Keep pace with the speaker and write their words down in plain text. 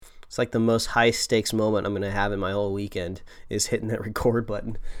It's like the most high-stakes moment I'm going to have in my whole weekend is hitting that record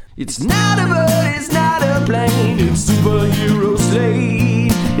button. It's not a bird, it's not a plane, it's Superhero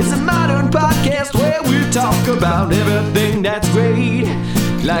Slate. It's a modern podcast where we talk about everything that's great,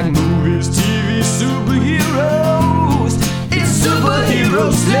 like movies, TV, superheroes. It's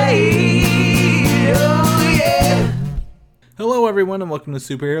Superhero Slate, oh yeah. Hello everyone and welcome to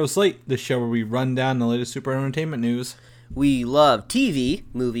Superhero Slate, the show where we run down the latest superhero entertainment news. We love TV,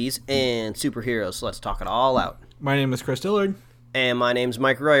 movies, and superheroes, so let's talk it all out. My name is Chris Dillard. And my name's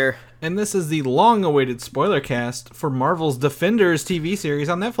Mike Royer. And this is the long-awaited spoiler cast for Marvel's Defenders TV series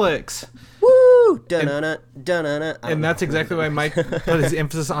on Netflix. Woo! Dun-dun-dun, dun-dun-dun. And that's exactly why Mike put his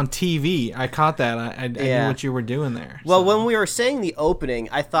emphasis on TV. I caught that. I knew what you were doing there. Well, when we were saying the opening,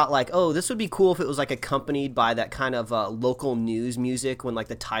 I thought like, oh, this would be cool if it was like accompanied by that kind of local news music when like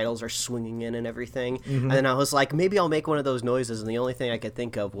the titles are swinging in and everything. Mm-hmm. And then I was like, maybe I'll make one of those noises. And the only thing I could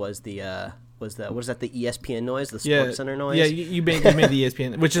think of was the what is that, the ESPN noise, the Sports Center noise? Yeah, you made the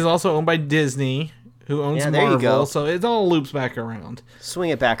ESPN, which is also owned by Disney, who owns Marvel, so it all loops back around.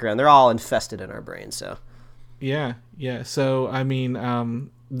 Swing it back around. They're all infested in our brains, so. Yeah. So, I mean,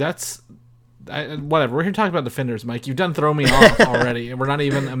 that's... whatever. We're here talking about Defenders, Mike. You've done throw me off already, and we're not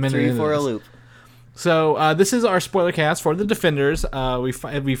even a minute into this. 3 for a loop. So, this is our spoiler cast for the Defenders. We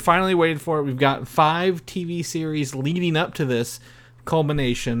finally waited for it. We've got 5 TV series leading up to this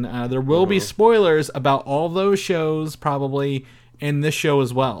culmination. There will be spoilers about all those shows probably in this show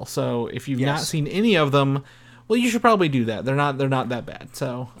as well. So if you've not seen any of them, well, you should probably do that. They're not that bad.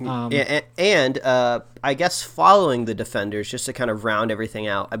 So and I guess following the Defenders, just to kind of round everything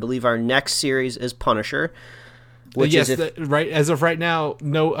out, I believe our next series is Punisher. Which is right as of right now,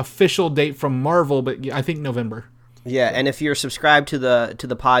 no official date from Marvel, but I think November. Yeah, and if you're subscribed to the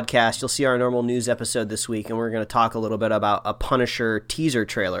podcast, you'll see our normal news episode this week, and we're going to talk a little bit about a Punisher teaser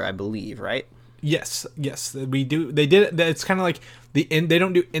trailer, I believe, right? Yes, we do. They did it. It's kind of like the end. They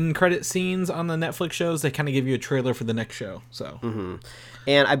don't do end credit scenes on the Netflix shows. They kind of give you a trailer for the next show. So,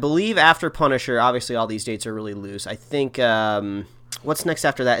 and I believe after Punisher, obviously all these dates are really loose. I think. What's next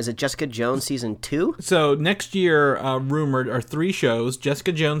after that? Is it Jessica Jones Season 2? So next year, rumored, are 3 shows: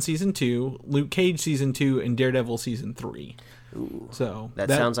 Jessica Jones Season 2, Luke Cage Season 2, and Daredevil Season 3. Ooh, so that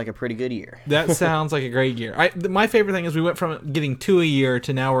sounds like a pretty good year. That sounds like a great year. My favorite thing is we went from getting 2 a year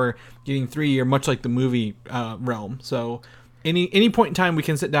to now we're getting 3 a year, much like the movie realm. So any point in time we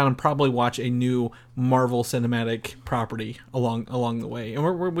can sit down and probably watch a new Marvel cinematic property along the way,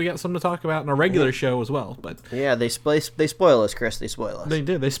 and we got something to talk about in a regular show as well. But yeah, they spoil us, Chris. They spoil us. They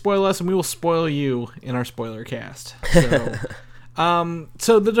did. They spoil us, and we will spoil you in our spoiler cast. So,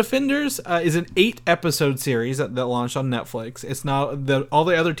 so The Defenders is an 8-episode series that launched on Netflix. It's now all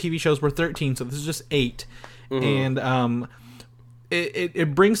the other TV shows were 13, so this is just 8, and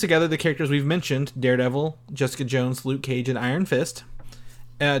It brings together the characters we've mentioned, Daredevil, Jessica Jones, Luke Cage, and Iron Fist,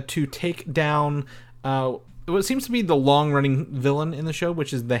 to take down what seems to be the long-running villain in the show,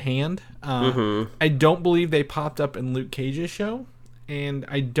 which is the Hand. I don't believe they popped up in Luke Cage's show, and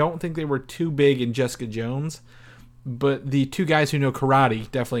I don't think they were too big in Jessica Jones, but the 2 guys who know karate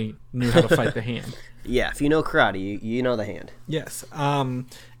definitely knew how to fight the Hand. Yeah, if you know karate, you know the Hand. Yes.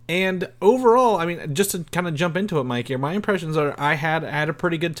 And overall, I mean, just to kind of jump into it, Mike, here, my impressions are I had a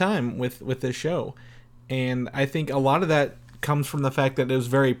pretty good time with this show. And I think a lot of that comes from the fact that it was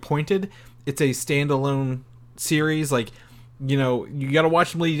very pointed. It's a standalone series. Like, you know, you got to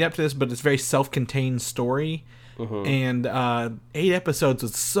watch them leading up to this, but it's a very self-contained story. And 8 episodes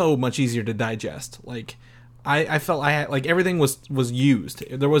was so much easier to digest. Like, I felt I had, like, everything was used.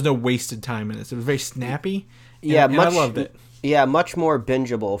 There was no wasted time in this. It was very snappy. And I loved it. Yeah, much more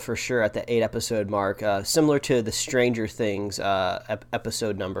bingeable for sure at the 8-episode mark, similar to the Stranger Things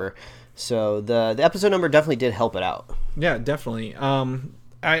episode number. So the episode number definitely did help it out. Yeah, definitely. It's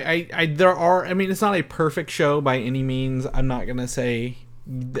not a perfect show by any means. I'm not gonna say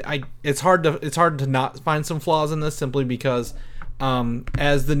it's hard to not find some flaws in this simply because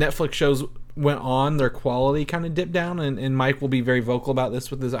as the Netflix shows went on, their quality kind of dipped down, and Mike will be very vocal about this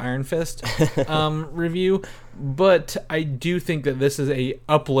with his Iron Fist review, but I do think that this is a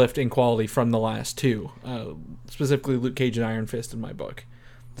uplift in quality from the last 2, specifically Luke Cage and Iron Fist in my book.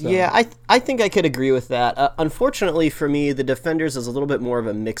 So. Yeah, I think I could agree with that. Unfortunately for me, the Defenders is a little bit more of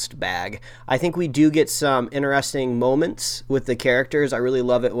a mixed bag. I think we do get some interesting moments with the characters. I really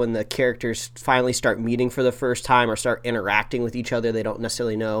love it when the characters finally start meeting for the first time or start interacting with each other. They don't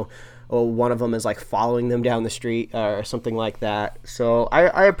necessarily know. Oh, one of them is like following them down the street or something like that. So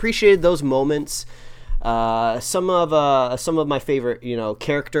I appreciated those moments. Some of my favorite,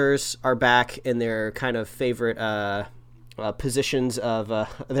 characters are back in their kind of favorite positions of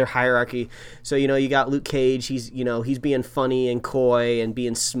their hierarchy. So, you got Luke Cage. He's being funny and coy and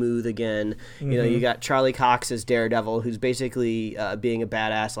being smooth again. You got Charlie Cox as Daredevil, who's basically being a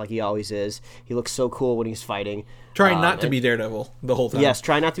badass like he always is. He looks so cool when he's fighting. Trying not to be Daredevil the whole time. Yes,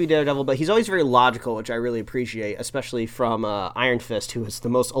 trying not to be Daredevil, but he's always very logical, which I really appreciate, especially from Iron Fist, who is the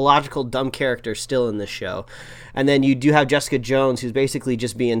most illogical, dumb character still in this show. And then you do have Jessica Jones, who's basically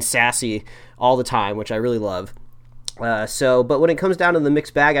just being sassy all the time, which I really love. But when it comes down to the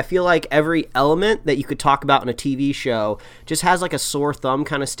mixed bag, I feel like every element that you could talk about in a TV show just has like a sore thumb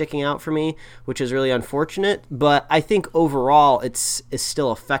kind of sticking out for me, which is really unfortunate. But I think overall it's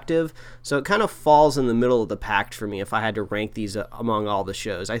still effective. So it kind of falls in the middle of the pack for me if I had to rank these among all the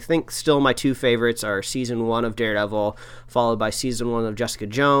shows. I think still my two favorites are season 1 of Daredevil, followed by season 1 of Jessica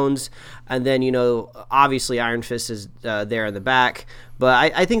Jones. And then, obviously Iron Fist is there in the back.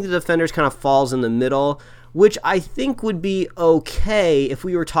 But I think the Defenders kind of falls in the middle, which I think would be okay if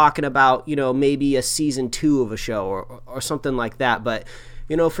we were talking about, maybe a season 2 of a show or something like that. But,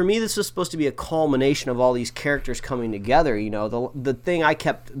 for me, this was supposed to be a culmination of all these characters coming together. The thing I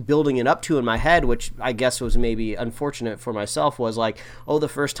kept building it up to in my head, which I guess was maybe unfortunate for myself, was like, the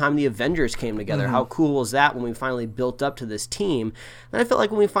first time the Avengers came together. How cool was that when we finally built up to this team? And I felt like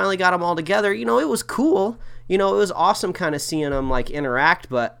when we finally got them all together, it was cool. It was awesome kind of seeing them like interact,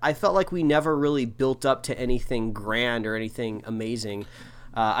 but I felt like we never really built up to anything grand or anything amazing.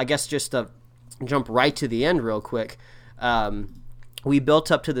 I guess just to jump right to the end real quick, we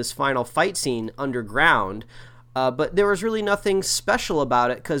built up to this final fight scene underground, but there was really nothing special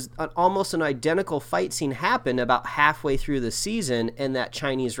about it because almost an identical fight scene happened about halfway through the season in that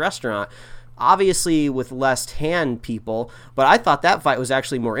Chinese restaurant. Obviously with less hand people, but I thought that fight was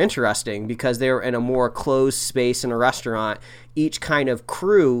actually more interesting because they were in a more closed space in a restaurant. Each kind of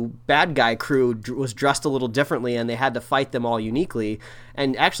crew, bad guy crew, was dressed a little differently, and they had to fight them all uniquely.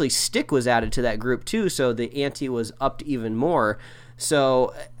 And actually Stick was added to that group too, so the ante was upped even more.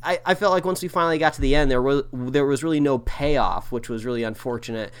 So I felt like once we finally got to the end, there was really no payoff, which was really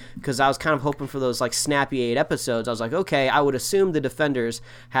unfortunate because I was kind of hoping for those like snappy 8 episodes. I was like, okay, I would assume the Defenders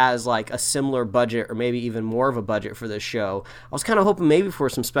has like a similar budget or maybe even more of a budget for this show. I was kind of hoping maybe for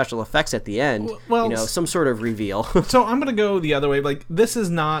some special effects at the end, some sort of reveal. So I'm going to go the other way. Like, this is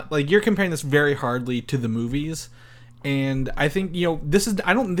not, like, you're comparing this very hardly to the movies. And I think,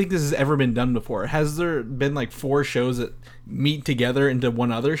 I don't think this has ever been done before. Has there been like 4 shows that meet together into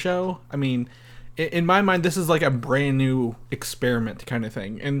one other show? I mean, in my mind, this is like a brand new experiment kind of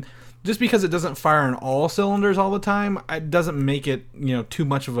thing. And just because it doesn't fire on all cylinders all the time, it doesn't make it, too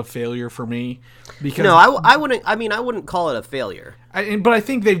much of a failure for me. Because no, I wouldn't call it a failure. But I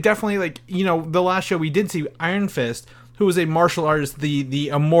think they've definitely, the last show we did see, Iron Fist, who was a martial artist, the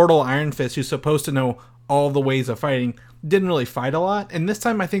immortal Iron Fist, who's supposed to know all the ways of fighting, didn't really fight a lot. And this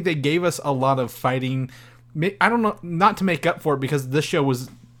time I think they gave us a lot of fighting. I don't know, not to make up for it because this show was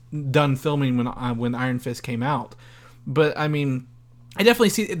done filming when Iron Fist came out. But I mean, I definitely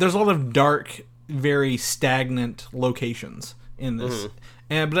see there's a lot of dark, very stagnant locations in this.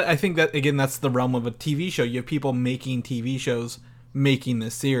 But I think that, again, that's the realm of a TV show. You have people making TV shows making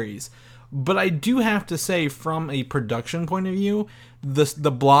this series. But I do have to say, from a production point of view,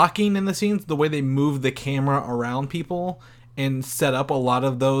 the blocking in the scenes, the way they move the camera around people and set up a lot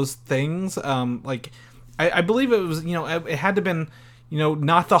of those things, I believe it was, it had to have been,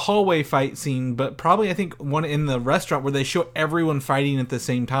 not the hallway fight scene, but probably I think one in the restaurant where they show everyone fighting at the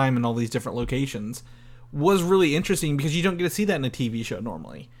same time in all these different locations was really interesting because you don't get to see that in a TV show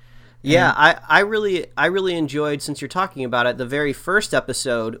normally. Yeah, I really enjoyed, since you're talking about it, the very first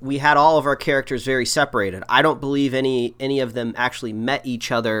episode, we had all of our characters very separated. I don't believe any of them actually met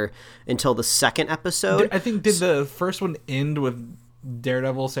each other until the second episode. I think, did the first one end with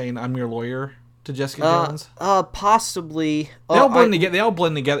Daredevil saying, "I'm your lawyer" to Jessica Jones? Possibly. They all blend together. They all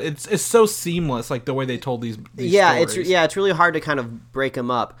blend together. It's so seamless, like the way they told these stories. It's really hard to kind of break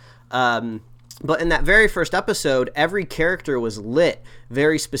them up. But in that very first episode, every character was lit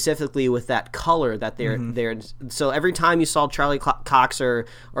very specifically with that color that they're. So every time you saw Charlie Cox or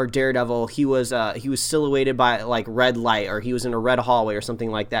Daredevil, he was silhouetted by like red light, or he was in a red hallway or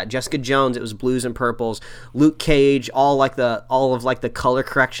something like that. Jessica Jones, it was blues and purples. Luke Cage, all of the color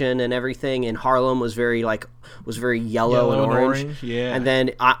correction and everything. And Harlem was very like was very yellow and orange. Yeah. And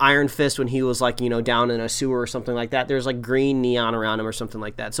then Iron Fist, when he was like, down in a sewer or something like that, there's like green neon around him or something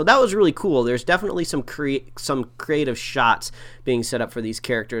like that. So that was really cool. There's definitely some creative shots being set up for these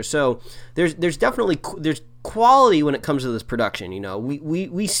characters. So there's definitely there's quality when it comes to this production.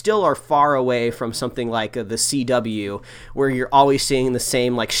 We still are far away from something like the CW, where you're always seeing the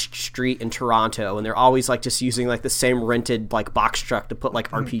same like street in Toronto, and they're always like just using like the same rented like box truck to put like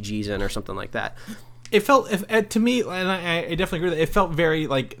RPGs in or something like that. It felt, to me, and I definitely agree with that, it felt very,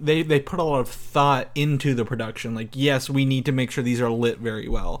 like, they put a lot of thought into the production. Like, yes, we need to make sure these are lit very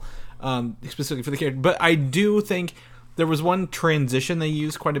well, specifically for the character. But I do think there was one transition they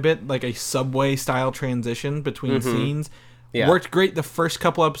used quite a bit, like a Subway-style transition between scenes. Yeah. Worked great the first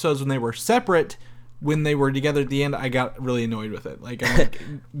couple episodes when they were separate. When they were together at the end, I got really annoyed with it. Like, I'm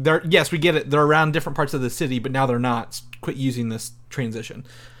like, yes, we get it. They're around different parts of the city, but now they're not. Quit using this transition.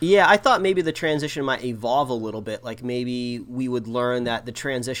 Yeah, I thought maybe the transition might evolve a little bit. Like, maybe we would learn that the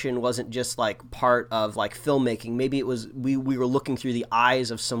transition wasn't just like part of like filmmaking. Maybe it was we were looking through the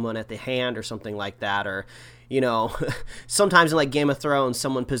eyes of someone at the hand or something like that. Or, sometimes in like Game of Thrones,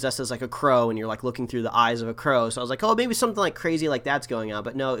 someone possesses like a crow and you're like looking through the eyes of a crow. So I was like, oh, maybe something like crazy like that's going on.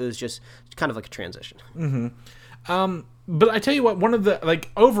 But no, it was just kind of like a transition. Mm-hmm. But I tell you what, one of the,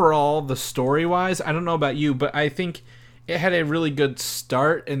 like, overall, the story-wise, I don't know about you, but I think it had a really good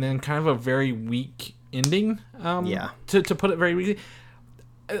start and then kind of a very weak ending. To put it very weakly.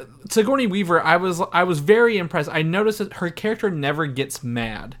 Sigourney Weaver, I was very impressed. I noticed that her character never gets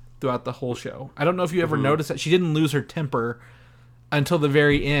mad throughout the whole show. I don't know if you ever noticed that she didn't lose her temper until the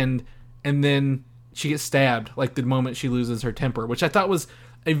very end, and then she gets stabbed like the moment she loses her temper, which I thought was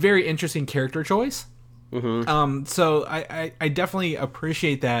a very interesting character choice. So I definitely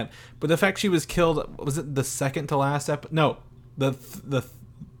appreciate that, but the fact she was killed, was it the second to last episode? No, the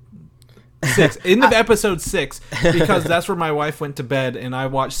sixth, end of episode 6, because that's where my wife went to bed and I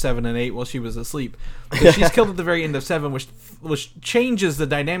watched 7 and 8 while she was asleep. But she's killed at the very end of 7, which changes the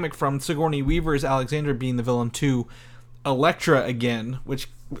dynamic from Sigourney Weaver's Alexandra being the villain to Elektra again, which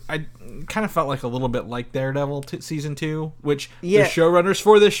I kind of felt like a little bit like Daredevil season 2, which the showrunners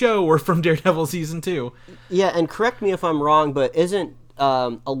for the show were from Daredevil season 2. Yeah, and correct me if I'm wrong, but isn't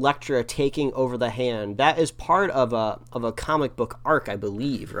Elektra taking over the hand, that is part of a comic book arc, I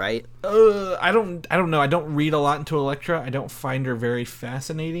believe, right? I don't know. I don't read a lot into Elektra. I don't find her very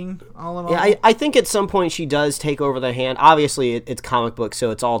fascinating, all in all. Yeah, I think at some point she does take over the hand. Obviously, it's comic book, so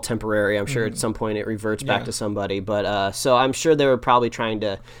it's all temporary. I'm sure at some point it reverts back to somebody. But so I'm sure they were probably trying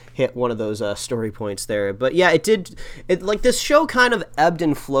to hit one of those story points there. But yeah, it like this show kind of ebbed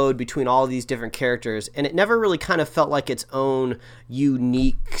and flowed between all of these different characters, and it never really kind of felt like its own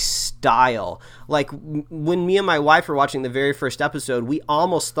unique style. Like when me and my wife were watching the very first episode, we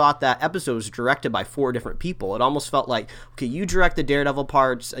almost thought that episode was directed by 4 different people. It almost felt like, okay, you direct the Daredevil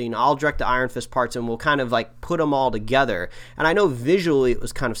parts, I'll direct the Iron Fist parts, and we'll kind of like put them all together. And I know visually it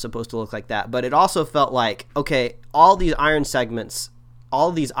was kind of supposed to look like that, but it also felt like, okay, all these Iron Fist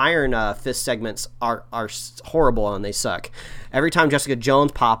segments are horrible and they suck. Every time Jessica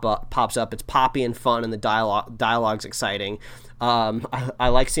Jones pops up, it's poppy and fun, and the dialogue's exciting. I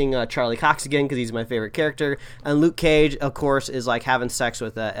like seeing Charlie Cox again because he's my favorite character, and Luke Cage, of course, is like having sex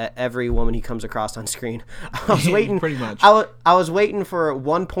with every woman he comes across on screen. I was waiting, pretty much. I was waiting for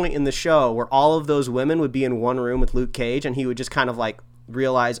one point in the show where all of those women would be in one room with Luke Cage, and he would just kind of like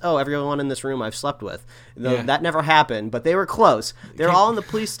realize, oh, everyone in this room I've slept with. That never happened, but they were close. They were all in the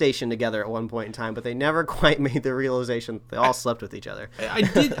police station together at one point in time, but they never quite made the realization they all slept with each other.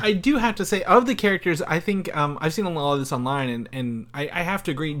 I do have to say, of the characters, I think I've seen a lot of this online, and I have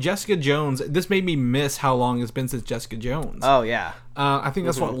to agree, Jessica Jones, this made me miss how long it's been since Jessica Jones. Oh, yeah. I think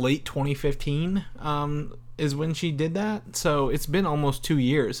that's late 2015 is when she did that, so it's been almost 2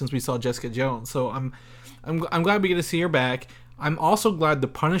 years since we saw Jessica Jones, so I'm glad we get to see her back. I'm also glad the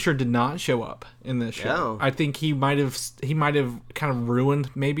Punisher did not show up in this show. I think he might have kind of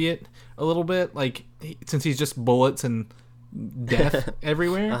ruined maybe it a little bit, like since he's just bullets and death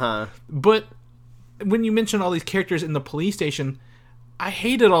everywhere. But when you mention all these characters in the police station, I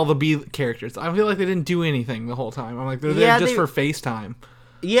hated all the B characters. I feel like they didn't do anything the whole time. I'm like, they're there just for FaceTime.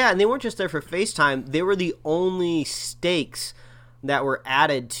 Yeah, and they weren't just there for FaceTime. They were the only stakes that were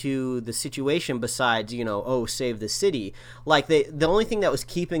added to the situation besides, save the city. Like, the only thing that was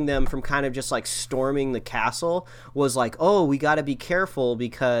keeping them from kind of just, like, storming the castle was, like, oh, we gotta be careful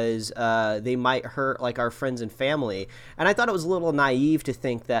because they might hurt, like, our friends and family. And I thought it was a little naive to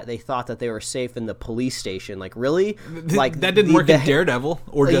think that they thought that they were safe in the police station. Like, really? Like, that didn't work in Daredevil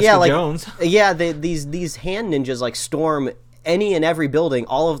or Jessica Jones. Yeah, these hand ninjas, like, storm any and every building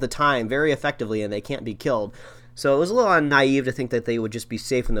all of the time very effectively, and they can't be killed. So it was a little naive to think that they would just be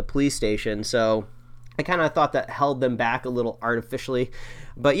safe in the police station. So I kind of thought that held them back a little artificially.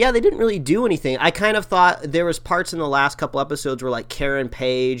 But yeah, they didn't really do anything. I kind of thought there was parts in the last couple episodes where like Karen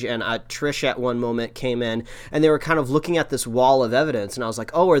Page and Trish at one moment came in and they were kind of looking at this wall of evidence. And I was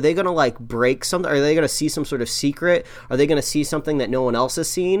like, oh, are they going to like break something? Are they going to see some sort of secret? Are they going to see something that no one else has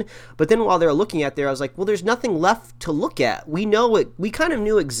seen? But then while they were looking at there, I was like, well, there's nothing left to look at. We know it. We kind of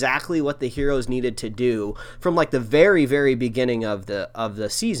knew exactly what the heroes needed to do from like the very, very beginning of the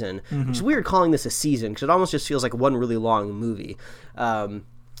season. It's weird calling this a season because it almost just feels like one really long movie.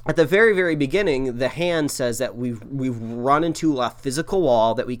 At the very, very beginning, the hand says that we've run into a physical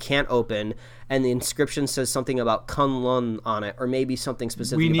wall that we can't open, and the inscription says something about Kunlun on it, or maybe something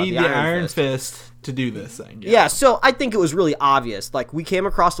specific we about need the Iron Fist to do this thing. Yeah, so I think it was really obvious. Like, we came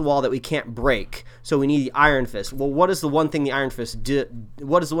across the wall that we can't break, so we need the Iron Fist. Well, what is the one thing the Iron Fist do?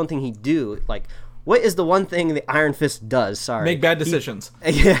 What is the one thing he do? Like, what is the one thing the Iron Fist does? Sorry. Make bad decisions.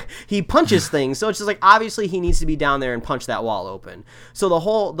 He punches things. So it's just like, obviously he needs to be down there and punch that wall open. So the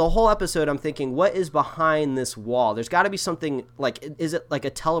whole episode, I'm thinking, what is behind this wall? There's got to be something, like, is it like a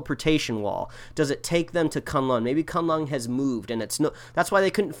teleportation wall? Does it take them to Kunlun? Maybe Kunlun has moved, and that's why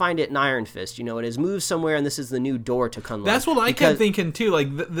they couldn't find it in Iron Fist. You know, it has moved somewhere, and this is the new door to Kunlun. That's what I kept thinking, too. Like,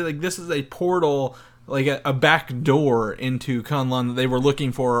 like this is a portal, like a back door into Kunlun that they were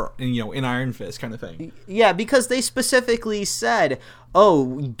looking for, in Iron Fist kind of thing. Yeah, because they specifically said,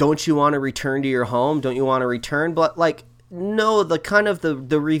 "Oh, don't you want to return to your home? Don't you want to return?" But like, no,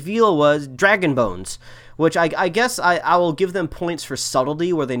 the reveal was dragon bones, which I guess I will give them points for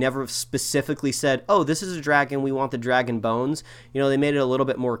subtlety, where they never specifically said, "Oh, this is a dragon. We want the dragon bones." They made it a little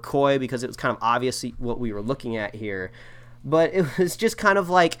bit more coy because it was kind of obvious what we were looking at here. But it was just kind of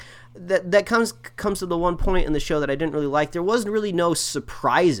like that comes to the one point in the show that I didn't really like. There wasn't really no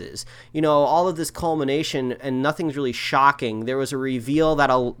surprises. All of this culmination and nothing's really shocking. There was a reveal that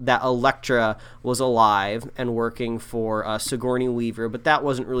Elektra was alive and working for Sigourney Weaver, but that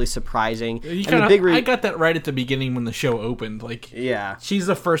wasn't really surprising. I got that right at the beginning when the show opened. Like, yeah, she's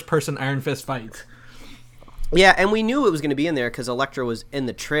the first person Iron Fist fights. Yeah, and we knew it was going to be in there because Elektra was in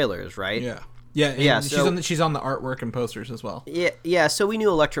the trailers, right? Yeah. Yeah, so, she's on the artwork and posters as well. Yeah. So we knew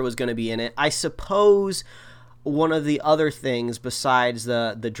Elektra was going to be in it. I suppose one of the other things besides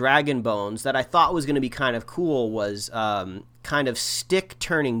the dragon bones that I thought was going to be kind of cool was kind of Stick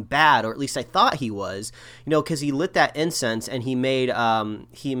turning bad, or at least I thought he was. Because he lit that incense and he made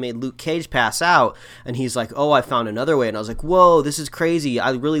Luke Cage pass out, and he's like, "Oh, I found another way." And I was like, "Whoa, this is crazy."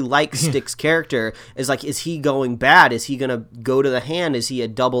 I really like Stick's character. Is he going bad? Is he gonna go to the hand? Is he a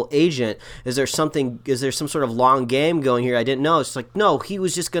double agent? Is there some sort of long game going here I didn't know? It's like, no, he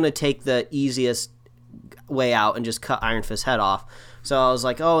was just gonna take the easiest way out and just cut Iron Fist's head off. So I was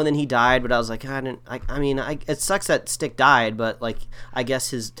like, oh, and then he died, but I was like, it sucks that Stick died, but like, I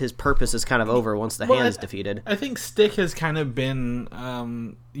guess his purpose is kind of over once the hand is defeated. I think Stick has kind of been,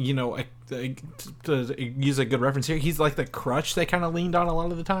 to use a good reference here, he's like the crutch they kind of leaned on a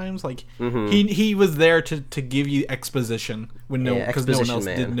lot of the times. Like, he was there to give you exposition when because no one else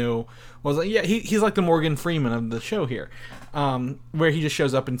didn't know. Was like, he's like the Morgan Freeman of the show here, where he just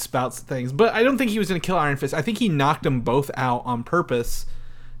shows up and spouts things. But I don't think he was going to kill Iron Fist. I think he knocked them both out on purpose.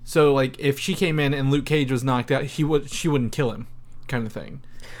 So like, if she came in and Luke Cage was knocked out, she wouldn't kill him, kind of thing.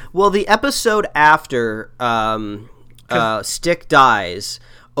 Well, the episode after Stick dies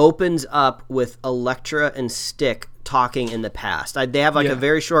opens up with Elektra and Stick talking in the past. They have a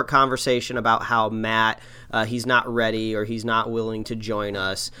very short conversation about how Matt, he's not ready or he's not willing to join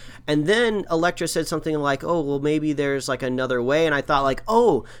us. And then Elektra said something like, "Oh, well, maybe there's like another way." And I thought like,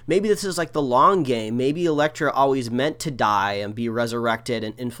 oh, maybe this is like the long game. Maybe Elektra always meant to die and be resurrected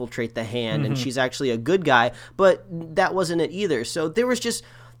and infiltrate the hand, and she's actually a good guy. But that wasn't it either. So there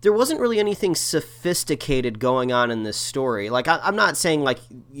wasn't really anything sophisticated going on in this story. Like, I'm not saying, like,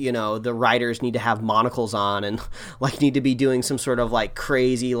 the writers need to have monocles on and, like, need to be doing some sort of, like,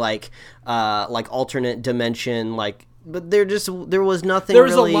 crazy, like alternate dimension, like, but there was nothing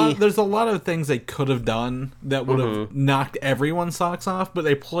really... There's a lot of things they could have done that would have knocked everyone's socks off, but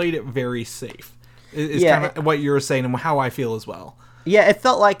they played it very safe. It's kind of what you were saying and how I feel as well. Yeah, it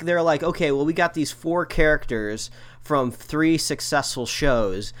felt like they're like, okay, well, we got these 4 characters from 3 successful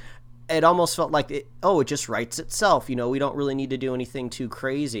shows. It almost felt like, it just writes itself. We don't really need to do anything too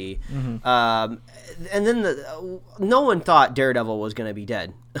crazy. And then no one thought Daredevil was going to be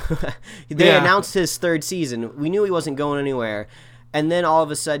dead. They announced his 3rd season. We knew he wasn't going anywhere. And then all of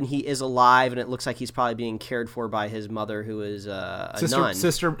a sudden he is alive, and it looks like he's probably being cared for by his mother, who is a nun.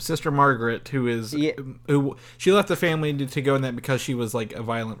 Sister Margaret, who she left the family to go in that because she was like a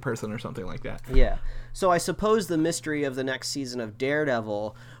violent person or something like that. Yeah. So I suppose the mystery of the next season of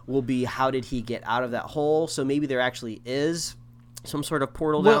Daredevil will be, how did he get out of that hole? So maybe there actually is some sort of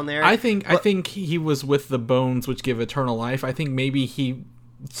portal down there. I think he was with the bones, which give eternal life. I think maybe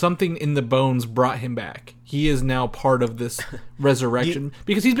something in the bones brought him back. He is now part of this resurrection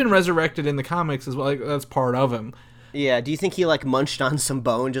because he's been resurrected in the comics as well. Like, that's part of him. Yeah. Do you think he like munched on some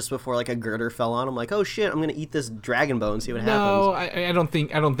bone just before like a girder fell on him? Like, oh shit, I'm gonna eat this dragon bone, see what happens. No, I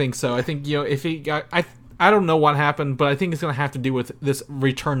don't think so. I think, if he got, I don't know what happened, but I think it's gonna have to do with this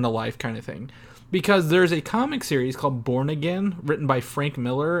return to life kind of thing, because there's a comic series called Born Again, written by Frank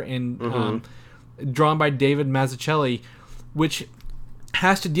Miller and drawn by David Mazzucchelli, which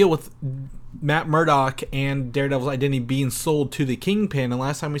has to deal with Matt Murdock and Daredevil's identity being sold to the Kingpin. And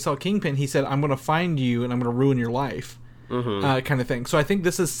last time we saw Kingpin, he said, "I'm going to find you and I'm going to ruin your life," kind of thing. So I think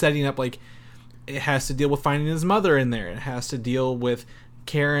this is setting up, like, it has to deal with finding his mother in there. It has to deal with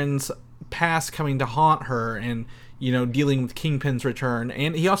Karen's past coming to haunt her, and dealing with Kingpin's return.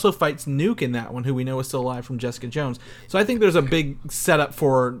 And he also fights Nuke in that one, who we know is still alive from Jessica Jones. So I think there's a big setup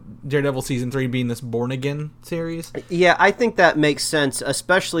for Daredevil Season 3 being this Born Again series. Yeah, I think that makes sense,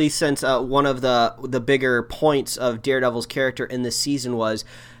 especially since one of the bigger points of Daredevil's character in this season was,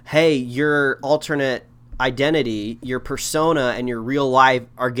 hey, your alternate identity, your persona, and your real life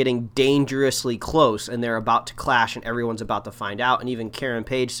are getting dangerously close, and they're about to clash, and everyone's about to find out. And even Karen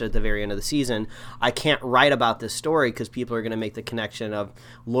Page said at the very end of the season, I can't write about this story because people are going to make the connection of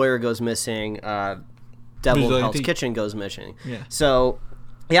lawyer goes missing, Devil in Hell's Kitchen goes missing. Yeah. So,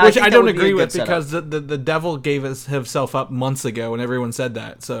 yeah, which I don't agree with, because the devil gave himself up months ago, and everyone said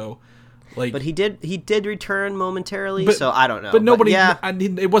that. So, like, but he did return momentarily, so I don't know. But nobody,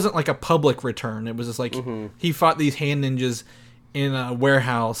 it wasn't like a public return. It was just like he fought these hand ninjas in a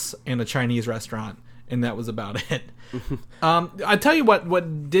warehouse in a Chinese restaurant, and that was about it. I tell you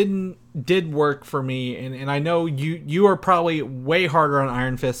what did work for me, and I know you are probably way harder on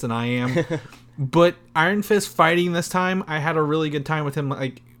Iron Fist than I am, but Iron Fist fighting this time, I had a really good time with him,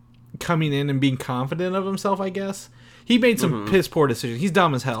 like, coming in and being confident of himself. I guess he made some piss poor decisions. He's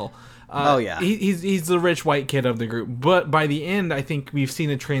dumb as hell. He's the rich white kid of the group. But by the end, I think we've seen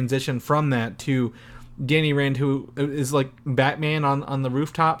a transition from that to Danny Rand, who is like Batman on the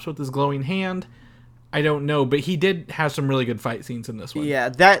rooftops with his glowing hand. I don't know, but he did have some really good fight scenes in this one. Yeah,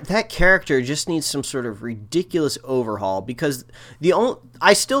 that character just needs some sort of ridiculous overhaul, because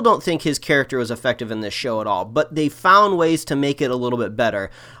I still don't think his character was effective in this show at all, but they found ways to make it a little bit better.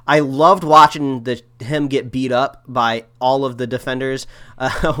 I loved watching him get beat up by all of the Defenders.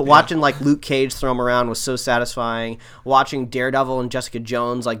 Watching like Luke Cage throw him around was so satisfying. Watching Daredevil and Jessica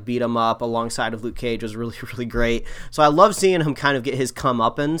Jones like beat him up alongside of Luke Cage was really, really great. So I love seeing him kind of get his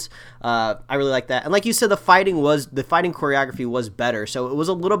comeuppance. I really like that. And like you said, the fighting choreography was better. So it was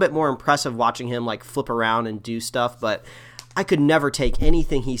a little bit more impressive watching him like flip around and do stuff, but I could never take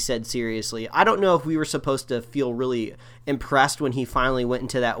anything he said seriously. I don't know if we were supposed to feel really impressed when he finally went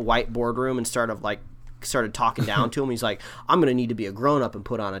into that white boardroom and started talking down to him. He's like, I'm going to need to be a grown-up and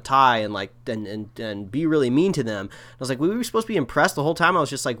put on a tie and like and be really mean to them. I was like, we were supposed to be impressed the whole time. I was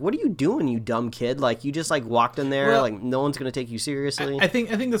just like, what are you doing, you dumb kid? Like, you just like walked in there, like no one's going to take you seriously. I think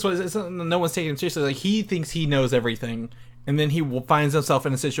that's what it is. No one's taking him seriously. Like, he thinks he knows everything, and then he finds himself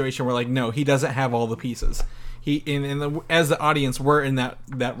in a situation where, like, no, he doesn't have all the pieces. As the audience, we're in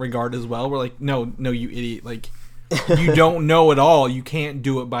that regard as well. We're like, no, you idiot! Like, you don't know it all. You can't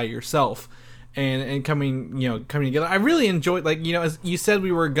do it by yourself. And coming together, I really enjoyed, like, as you said,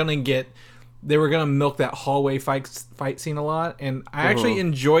 they were gonna milk that hallway fight scene a lot, and I actually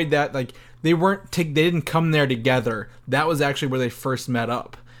enjoyed that. Like, they didn't come there together. That was actually where they first met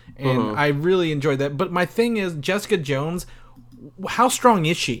up, and I really enjoyed that. But my thing is, Jessica Jones, how strong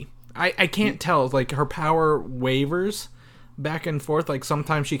is she? I can't tell. Like, her power wavers back and forth. Like,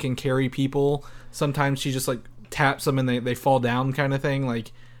 sometimes she can carry people, sometimes she just like taps them and they fall down, kind of thing.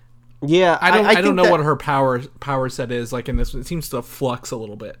 Like, yeah, I don't know what her power set is like in this. It seems to flux a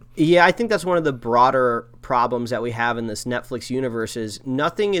little bit. Yeah, I think that's one of the broader problems that we have in this Netflix universe is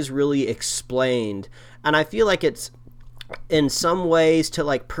nothing is really explained, and I feel like it's in some ways to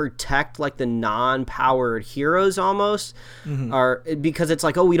like protect like the non-powered heroes almost, or because it's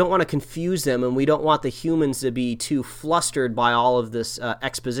like, oh, we don't want to confuse them and we don't want the humans to be too flustered by all of this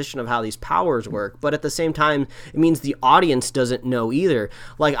exposition of how these powers work, but at the same time it means the audience doesn't know either.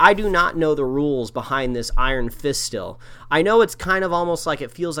 Like, I do not know the rules behind this Iron Fist still. I know it's kind of almost like it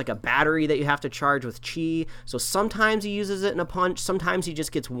feels like a battery that you have to charge with chi. So sometimes he uses it in a punch. Sometimes he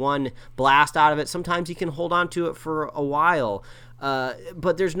just gets one blast out of it. Sometimes he can hold on to it for a while.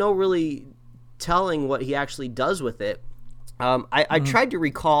 But there's no really telling what he actually does with it. I tried to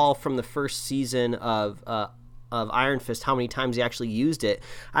recall from the first season of Iron Fist how many times he actually used it.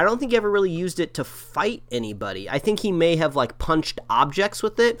 I don't think he ever really used it to fight anybody. I think he may have like punched objects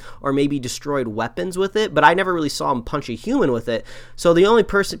with it or maybe destroyed weapons with it, but I never really saw him punch a human with it. So the only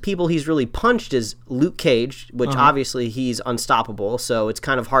people he's really punched is Luke Cage, which obviously he's unstoppable, so it's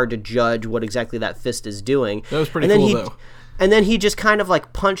kind of hard to judge what exactly that fist is doing. That was pretty cool though. And then he just kind of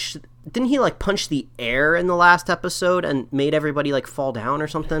like punched. Didn't he like punch the air in the last episode and made everybody like fall down or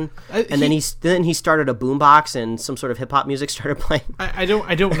something? Then he started a boombox and some sort of hip hop music started playing. I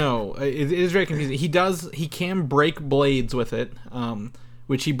don't know. It is very confusing. He can break blades with it,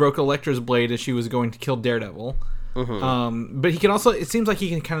 which he broke Elektra's blade as she was going to kill Daredevil. But he can also. It seems like he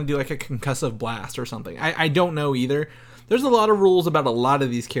can kind of do like a concussive blast or something. I don't know either. There's a lot of rules about a lot of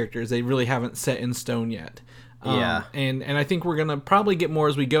these characters. They really haven't set in stone yet. And I think we're going to probably get more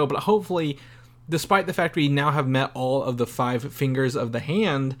as we go, but hopefully, despite the fact we now have met all of the 5 fingers of the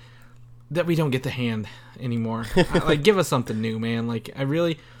hand, that we don't get the hand anymore. Like, give us something new, man. Like, I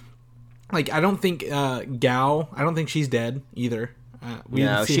really... Like, I don't think Gao, I don't think she's dead either.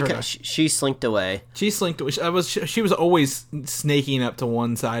 She slinked away. She slinked away. She was always snaking up to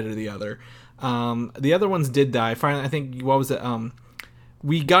one side or the other. The other ones did die. Finally, I think, what was it?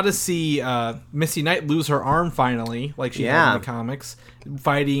 We got to see Misty Knight lose her arm finally, like she had in the comics,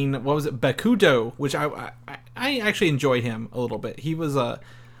 fighting, what was it, Bakuto, which I actually enjoyed him a little bit. He was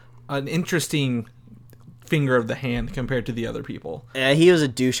an interesting finger of the hand compared to the other people. Yeah, he was a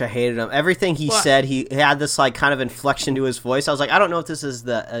douche. I hated him. Everything he said, he had this like kind of inflection to his voice. I was like, I don't know if this is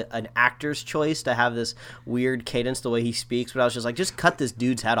an actor's choice to have this weird cadence the way he speaks, but I was just like, just cut this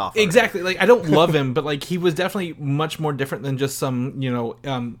dude's head off. Exactly. Like, I don't love him, but like he was definitely much more different than just some,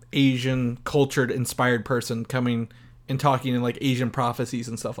 Asian cultured inspired person coming and talking in like Asian prophecies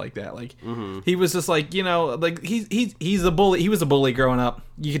and stuff like that. Like he was just like, like he's a bully. He was a bully growing up.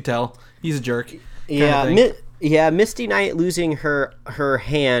 You could tell he's a jerk. Misty Knight losing her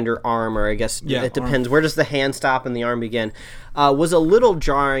hand or arm, or I guess it depends. Where does the hand stop and the arm begin? Was a little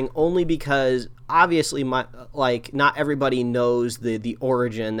jarring, only because obviously not everybody knows the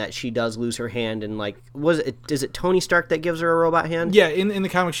origin that she does lose her hand, and like is it Tony Stark that gives her a robot hand? Yeah, in the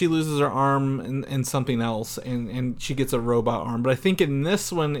comics she loses her arm and something else, and she gets a robot arm. But I think in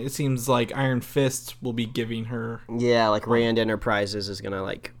this one it seems like Iron Fist will be giving her. Yeah, like Rand Enterprises is gonna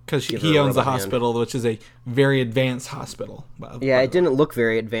like. Because he owns the hospital, which is a very advanced hospital. It didn't look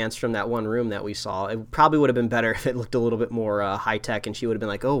very advanced from that one room that we saw. It probably would have been better if it looked a little bit more high-tech, and she would have been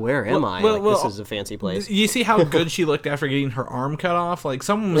like, oh, where am I? This is a fancy place. You see how good she looked after getting her arm cut off? Like,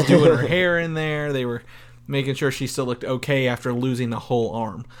 someone was doing her hair in there. They were making sure she still looked okay after losing the whole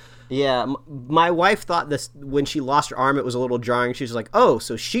arm. Yeah, my wife thought this when she lost her arm, it was a little jarring. She was like, oh,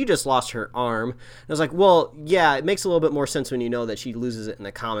 so she just lost her arm. And I was like, well, yeah, it makes a little bit more sense when you know that she loses it in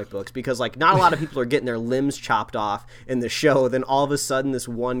the comic books, because like not a lot of people are getting their limbs chopped off in the show. Then all of a sudden this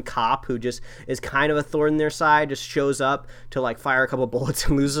one cop who just is kind of a thorn in their side just shows up to like fire a couple bullets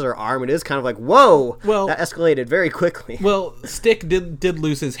and loses her arm. It is kind of like, whoa, that escalated very quickly. Well, Stick did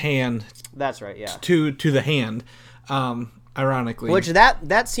lose his hand. That's right, yeah. To the hand. Ironically, which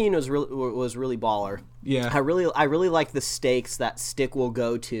that scene was really baller. Yeah, I really like the stakes that Stick will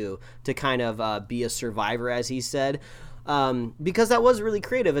go to kind of be a survivor, as he said, because that was really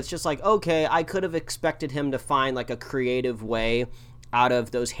creative. It's just like, okay, I could have expected him to find like a creative way out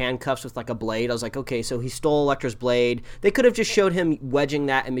of those handcuffs with like a blade. I was like, okay, so he stole Elektra's blade. They could have just showed him wedging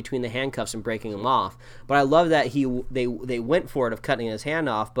that in between the handcuffs and breaking them off. But I love that they went for it of cutting his hand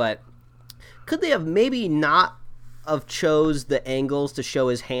off. But could they have maybe not chose the angles to show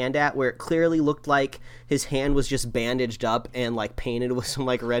his hand at, where it clearly looked like his hand was just bandaged up and like painted with some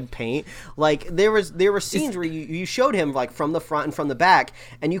like red paint? Like there were scenes where you showed him like from the front and from the back,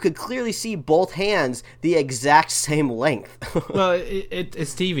 and you could clearly see both hands the exact same length. Well,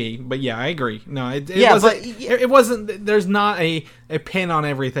 it's TV, but yeah, I agree. No, it wasn't. There's not a pin on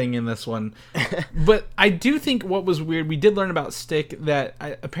everything in this one. But I do think what was weird, we did learn about Stick that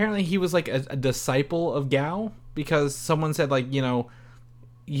apparently he was like a disciple of Gao. Because someone said, like, you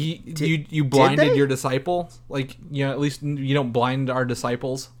blinded your disciple, like, at least you don't blind our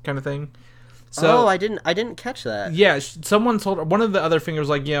disciples, kind of thing. So I didn't catch that. Yeah, someone told one of the other fingers,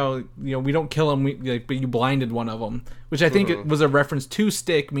 like, we don't kill him, but you blinded one of them, which I think it was a reference to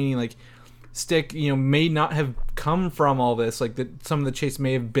Stick, meaning like Stick, may not have come from all this, like that some of the Chase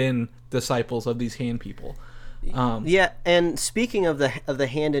may have been disciples of these hand people. Yeah, and speaking of the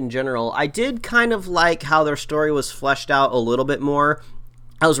Hand in general, I did kind of like how their story was fleshed out a little bit more.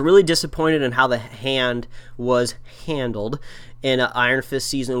 I was really disappointed in how the Hand was handled in Iron Fist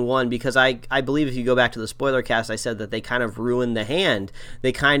Season 1, because I believe if you go back to the spoiler cast, I said that they kind of ruined the Hand.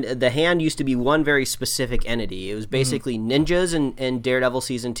 The Hand used to be one very specific entity. It was basically ninjas in Daredevil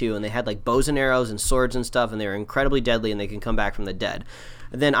Season 2, and they had like bows and arrows and swords and stuff, and they were incredibly deadly, and they can come back from the dead.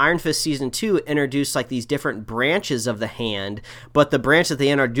 Then Iron Fist Season 2 introduced like these different branches of the Hand, but the branch that they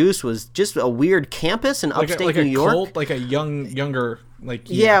introduced was just a weird campus in upstate New York. Cult, like a younger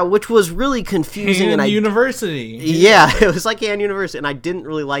which was really confusing. Hand University. Yeah, it was like Hand University, and I didn't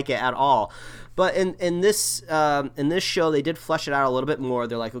really like it at all. But in this show, they did flesh it out a little bit more.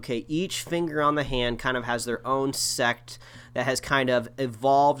 They're like, okay, each finger on the hand kind of has their own sect that has kind of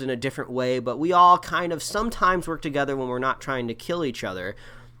evolved in a different way, but we all kind of sometimes work together when we're not trying to kill each other.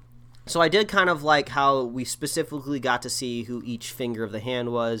 So I did kind of like how we specifically got to see who each finger of the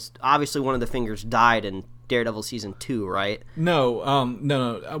hand was. Obviously, one of the fingers died in Daredevil Season 2, right? No.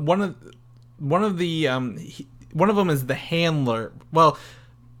 One of them is the handler. Well,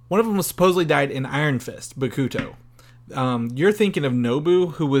 one of them was supposedly died in Iron Fist, Bakuto. You're thinking of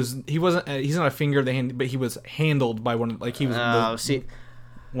Nobu, he's not a finger of the hand, but he was handled by one. Like he was.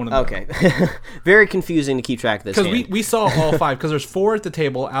 One of them. Okay. Very confusing to keep track of this. Because we saw all 5. Because there's 4 at the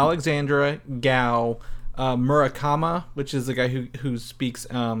table: Alexandra, Gao, Murakama, which is the guy who speaks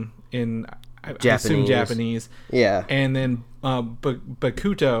in Japanese. Yeah. And then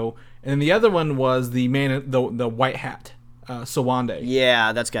Bakuto, and then the other one was the man, the white hat. Sawande.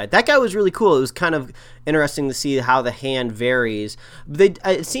 Yeah, that guy was really cool. It was kind of interesting to see how the hand varies.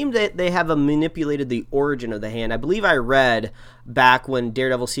 It seemed that they have manipulated the origin of the hand. I believe I read back when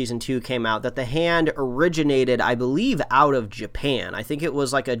Daredevil Season 2 came out that the hand originated, I believe, out of Japan. I think it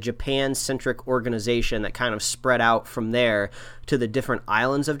was like a Japan-centric organization that kind of spread out from there to the different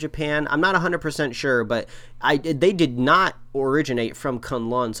islands of Japan. I'm not 100% sure, but they did not originate from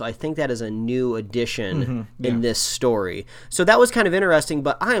Kunlun, so I think that is a new addition in this story. So that was kind of interesting,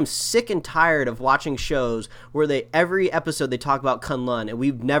 but I am sick and tired of watching shows where every episode they talk about Kunlun, and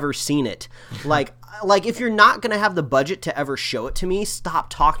we've never seen it. Like if you're not going to have the budget to ever show it to me, stop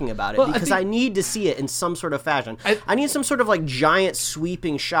talking about it, because I need to see it in some sort of fashion. I need some sort of like giant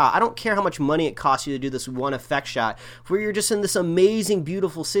sweeping shot. I don't care how much money it costs you to do this one effect shot where you're just in this amazing,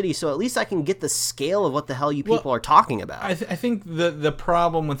 beautiful city, so at least I can get the scale of what the hell you people are talking about. I think the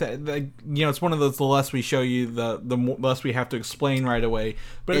problem with that, it's one of those, the less we show you, the less we have to explain right away.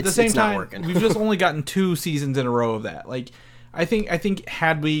 But at the same time, we've just only gotten 2 seasons in a row of that. Like, I think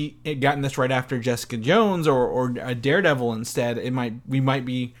had we gotten this right after Jessica Jones or Daredevil instead, we might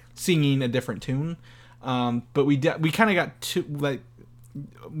be singing a different tune. But we kind of got to like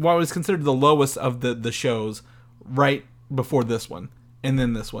what was considered the lowest of the shows right before this one, and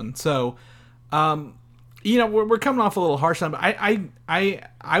then this one. So, we're coming off a little harsh on, but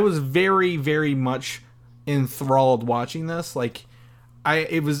I was very, very much enthralled watching this. Like, I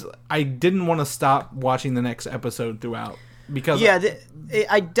didn't want to stop watching the next episode throughout. Because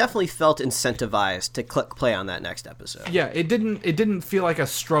I definitely felt incentivized to click play on that next episode. Yeah, it didn't feel like a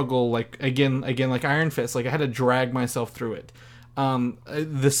struggle, like again like Iron Fist. Like I had to drag myself through it.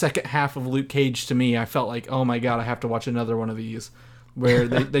 The second half of Luke Cage, to me, I felt like, oh my god, I have to watch another one of these, where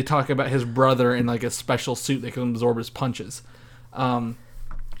they talk about his brother in like a special suit that can absorb his punches.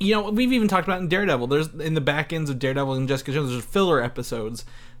 We've even talked about in Daredevil. There's in the back ends of Daredevil and Jessica Jones, there's filler episodes.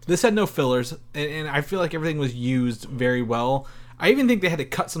 This had no fillers, and I feel like everything was used very well. I even think they had to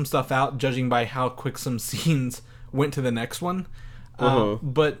cut some stuff out, judging by how quick some scenes went to the next one.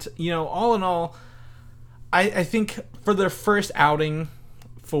 But, all in all, I think for their first outing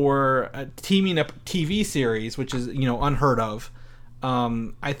for teaming up TV series, which is, unheard of,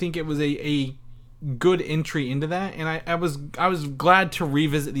 I think it was a good entry into that, and I was glad to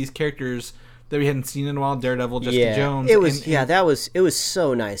revisit these characters that we hadn't seen in a while. Daredevil, Jessica Jones. It was it was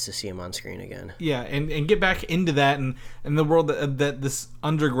so nice to see him on screen again. Yeah, and get back into that and the world that this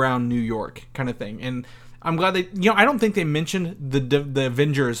underground New York kind of thing. And I'm glad they, I don't think they mentioned the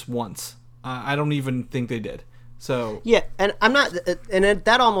Avengers once. I don't even think they did. So yeah, and I'm not, and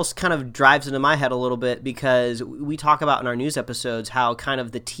that almost kind of drives into my head a little bit, because we talk about in our news episodes how kind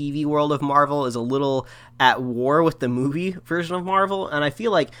of the TV world of Marvel is a little at war with the movie version of Marvel, and I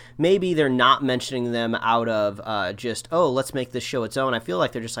feel like maybe they're not mentioning them out of just, let's make this show its own. I feel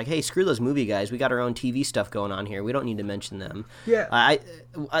like they're just like, hey, screw those movie guys, we got our own TV stuff going on here, we don't need to mention them. Yeah,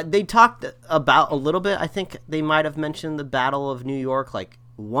 they talked about a little bit. I think they might have mentioned the Battle of New York, like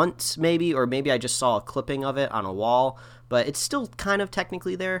once, maybe, or maybe I just saw a clipping of it on a wall, but it's still kind of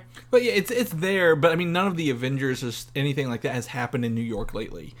technically there. But yeah, it's there, but I mean, none of the Avengers or anything like that has happened in New York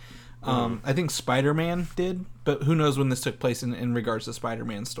lately. I think Spider-Man did, but who knows when this took place in regards to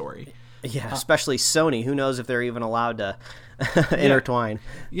Spider-Man's story. Yeah, especially Sony. Who knows if they're even allowed to intertwine?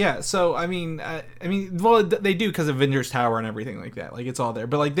 Yeah. So I mean, well, they do because Avengers Tower and everything like that. Like it's all there,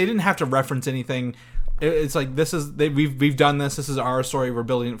 but like they didn't have to reference anything. It's like we've done this. This is our story. We're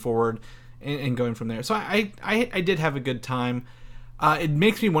building it forward and going from there. So I did have a good time. It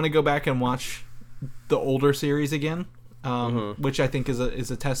makes me want to go back and watch the older series again. Which I think is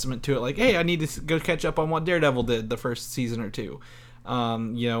a testament to it. Like, hey, I need to go catch up on what Daredevil did the first season or two.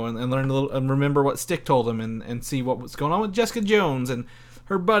 And learn a little and remember what Stick told him and see what was going on with Jessica Jones and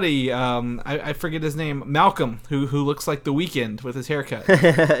her buddy. I forget his name, Malcolm, who looks like The Weeknd with his haircut.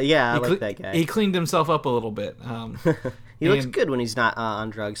 Yeah, I like that guy. He cleaned himself up a little bit. He looks good when he's not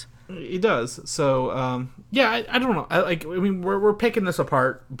on drugs. He does. So I don't know. We're picking this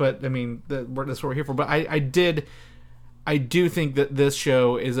apart, but I mean that's what we're here for. But I do think that this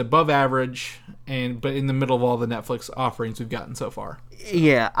show is above average, but in the middle of all the Netflix offerings we've gotten so far.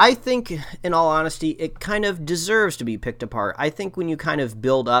 Yeah, I think, in all honesty, it kind of deserves to be picked apart. I think when you kind of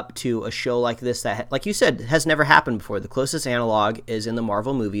build up to a show like this that, like you said, has never happened before, the closest analog is in the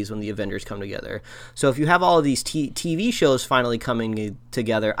Marvel movies when the Avengers come together. So if you have all of these TV shows finally coming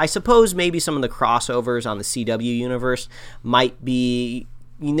together, I suppose maybe some of the crossovers on the CW universe might be...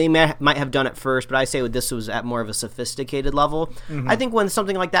 They might have done it first, but I say this was at more of a sophisticated level. Mm-hmm. I think when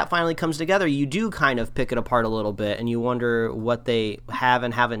something like that finally comes together, you do kind of pick it apart a little bit, and you wonder what they have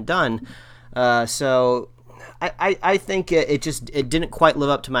and haven't done. So I think it didn't quite live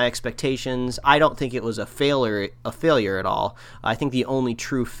up to my expectations. I don't think it was a failure at all. I think the only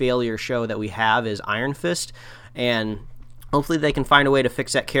true failure show that we have is Iron Fist, and hopefully they can find a way to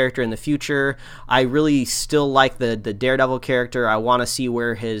fix that character in the future. I really still like the Daredevil character. I want to see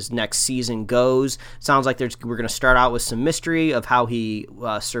where his next season goes. Sounds like we're going to start out with some mystery of how he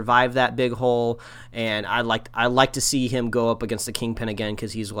survived that big hole, and I like to see him go up against the Kingpin again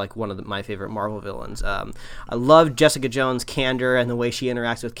because he's like one of my favorite Marvel villains. I love Jessica Jones' candor and the way she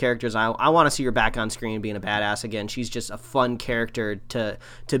interacts with characters. I want to see her back on screen being a badass again. She's just a fun character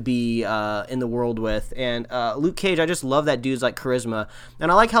to be in the world with. And Luke Cage, I just love that dude's like charisma,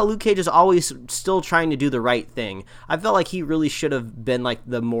 and I like how Luke Cage is always still trying to do the right thing. I felt like he really should have been like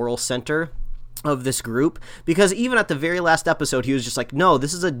the moral center of this group, because even at the very last episode he was just like, no,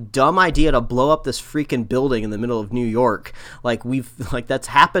 this is a dumb idea to blow up this freaking building in the middle of New York. Like that's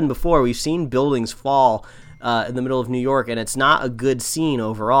happened before. We've seen buildings fall in the middle of New York, and it's not a good scene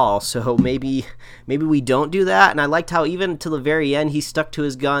overall. So maybe we don't do that. And I liked how even to the very end he stuck to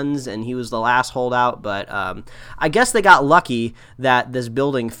his guns and he was the last holdout. But I guess they got lucky that this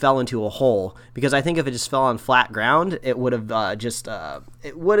building fell into a hole, because I think if it just fell on flat ground, it would have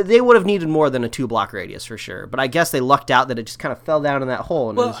they would have needed more than a 2-block radius for sure. But I guess they lucked out that it just kind of fell down in that hole,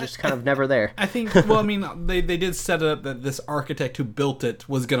 and it was just kind of never there. I think. Well, I mean, they did set it up that this architect who built it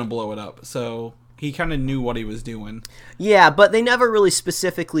was going to blow it up. So he kind of knew what he was doing. Yeah, but they never really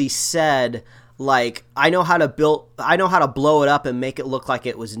specifically said, like, I know how to blow it up and make it look like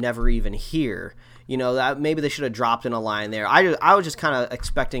it was never even here. You know, that maybe they should have dropped in a line there. I was just kind of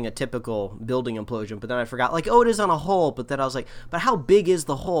expecting a typical building implosion, but then I forgot, like, oh, it is on a hole. But then I was like, but how big is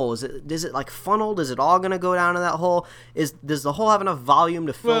the hole? Is it like funneled? Is it all going to go down in that hole? Does the hole have enough volume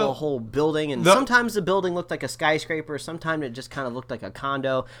to fill a whole building? And sometimes the building looked like a skyscraper. Sometimes it just kind of looked like a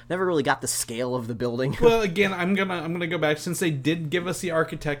condo. Never really got the scale of the building. Well, again, I'm gonna go back, since they did give us the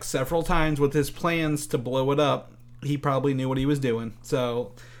architect several times with his plans to blow it up. He probably knew what he was doing.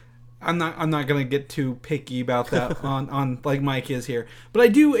 So I'm not going to get too picky about that on like Mike is here. But I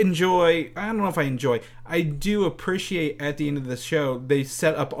do appreciate at the end of the show they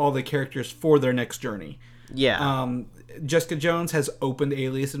set up all the characters for their next journey. Yeah. Jessica Jones has opened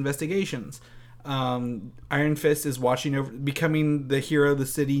alias investigations. Iron Fist is watching over, becoming the hero the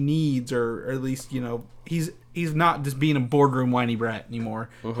city needs, or at least, you know, he's not just being a boardroom whiny brat anymore.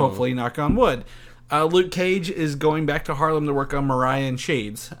 Mm-hmm. Hopefully, knock on wood. Luke Cage is going back to Harlem to work on Mariah and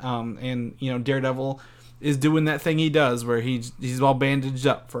Shades. And, you know, Daredevil is doing that thing he does where he's all bandaged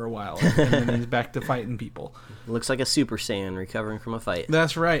up for a while, and then he's back to fighting people. Looks like a Super Saiyan recovering from a fight.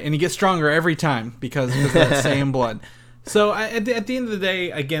 That's right. And he gets stronger every time because of that Saiyan blood. So at the end of the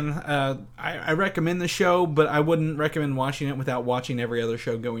day, again, I recommend the show, but I wouldn't recommend watching it without watching every other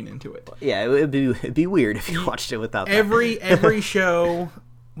show going into it. Yeah, it'd be weird if you watched it without that. Every show...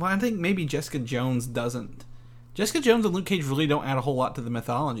 Well, I think maybe Jessica Jones doesn't. Jessica Jones and Luke Cage really don't add a whole lot to the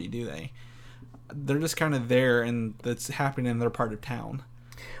mythology, do they? They're just kind of there, and that's happening in their part of town.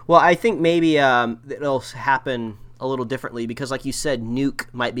 Well, I think maybe it'll happen a little differently because, like you said, Nuke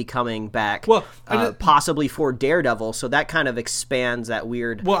might be coming back, possibly for Daredevil, so that kind of expands that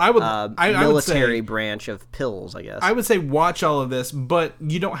weird military branch of pills, I guess. I would say watch all of this, but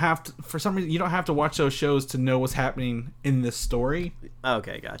you don't have to, for some reason, you don't have to watch those shows to know what's happening in this story.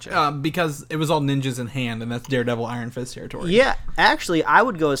 Okay, gotcha. Because it was all ninjas in hand, and that's Daredevil Iron Fist territory. Yeah, actually, I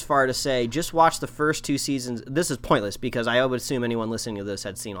would go as far to say just watch the first 2 seasons. This is pointless because I would assume anyone listening to this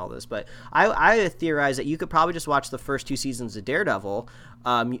had seen all this, but I theorize that you could probably just watch the first 2 seasons of Daredevil,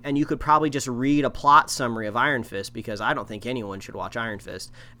 and you could probably just read a plot summary of Iron Fist because I don't think anyone should watch Iron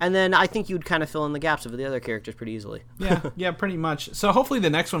Fist. And then I think you'd kind of fill in the gaps of the other characters pretty easily. Yeah, pretty much. So hopefully the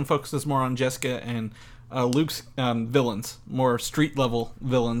next one focuses more on Jessica and Luke's villains, more street-level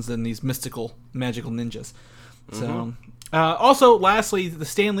villains than these mystical, magical ninjas. So, also, lastly, the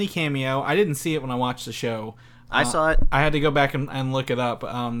Stan Lee cameo. I didn't see it when I watched the show. I saw it. I had to go back and look it up.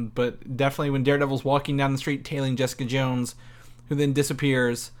 But definitely when Daredevil's walking down the street tailing Jessica Jones, who then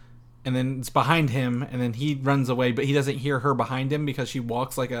disappears, and then it's behind him, and then he runs away, but he doesn't hear her behind him because she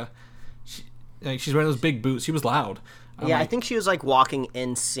walks like she's wearing those big boots. She was loud. I think she was like walking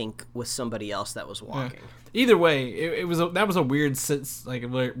in sync with somebody else that was walking. Yeah. Either way, that was a weird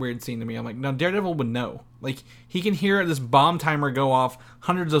scene to me. I'm like, no, Daredevil would know. Like, he can hear this bomb timer go off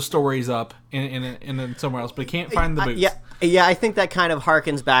hundreds of stories up in somewhere else, but he can't find the boots. Yeah, I think that kind of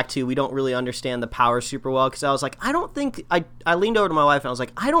harkens back to we don't really understand the power super well, because I was like, I don't think I leaned over to my wife and I was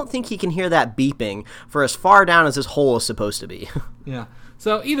like, I don't think he can hear that beeping for as far down as his hole is supposed to be. Yeah.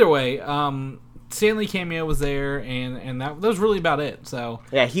 So either way, Stanley cameo was there, and that was really about it. So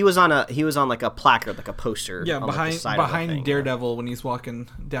yeah, he was on like a placard, like a poster. Yeah, on behind Daredevil when he's walking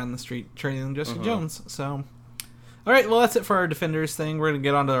down the street trailing Jessica Jones. So, all right, well that's it for our Defenders thing. We're gonna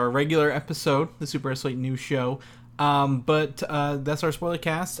get on to our regular episode, the Superhero Slate news show. But that's our spoiler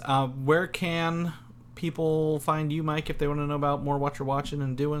cast. Where can people find you, Mike, if they want to know about more what you're watching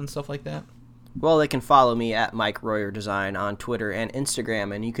and doing and stuff like that? Well, they can follow me at Mike Royer Design on Twitter and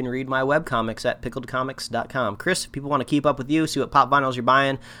Instagram, and you can read my webcomics at pickledcomics.com. Chris, if people want to keep up with you, see what pop vinyls you're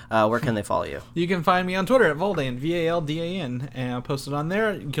buying, where can they follow you? You can find me on Twitter at Valdan, Valdan, and I'll post it on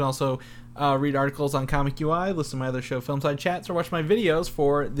there. You can also read articles on Comic UI, listen to my other show, Filmside Chats, or watch my videos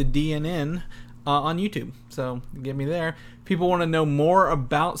for the DNN on YouTube. So get me there. If people want to know more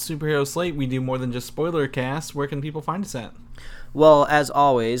about Superhero Slate, we do more than just spoiler casts. Where can people find us at? Well, as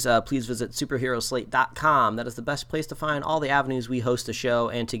always, please visit superheroslate.com. That is the best place to find all the avenues we host the show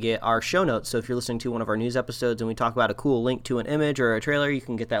and to get our show notes. So if you're listening to one of our news episodes and we talk about a cool link to an image or a trailer, you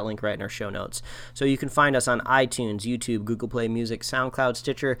can get that link right in our show notes. So you can find us on iTunes, YouTube, Google Play Music, SoundCloud,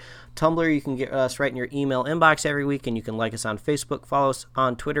 Stitcher, Tumblr. You can get us right in your email inbox every week, and you can like us on Facebook, follow us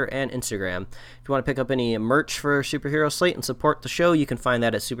on Twitter and Instagram. If you want to pick up any merch for Superhero Slate and support the show, you can find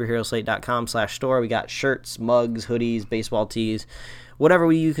that at superheroslate.com/store. We got shirts, mugs, hoodies, baseball tees,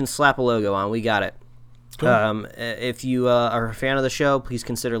 whatever you can slap a logo on, we got it. Cool. If you are a fan of the show, please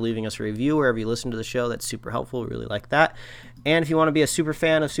consider leaving us a review wherever you listen to the show. That's super helpful. We really like that. And if you want to be a super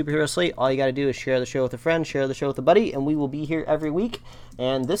fan of Superhero Slate, all you got to do is share the show with a friend, share the show with a buddy, and we will be here every week.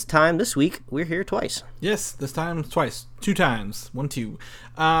 And this week, we're here twice. Yes, this time twice. 2 times. 1, 2.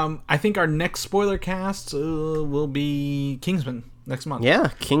 I think our next spoiler cast will be Kingsman next month. Yeah,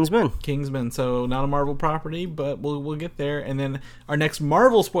 Kingsman. So not a Marvel property, but we'll get there. And then our next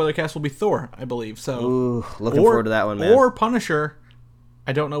Marvel spoiler cast will be Thor, I believe. So ooh, looking forward to that one, man. Or Punisher.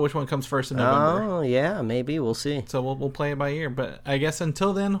 I don't know which one comes first in November. Oh, yeah, maybe. We'll see. So we'll play it by ear. But I guess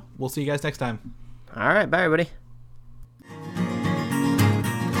until then, we'll see you guys next time. All right, bye, everybody.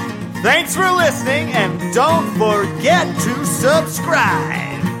 Thanks for listening, and don't forget to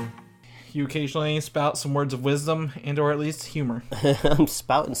subscribe. You occasionally spout some words of wisdom and or at least humor. I'm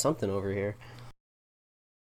spouting something over here.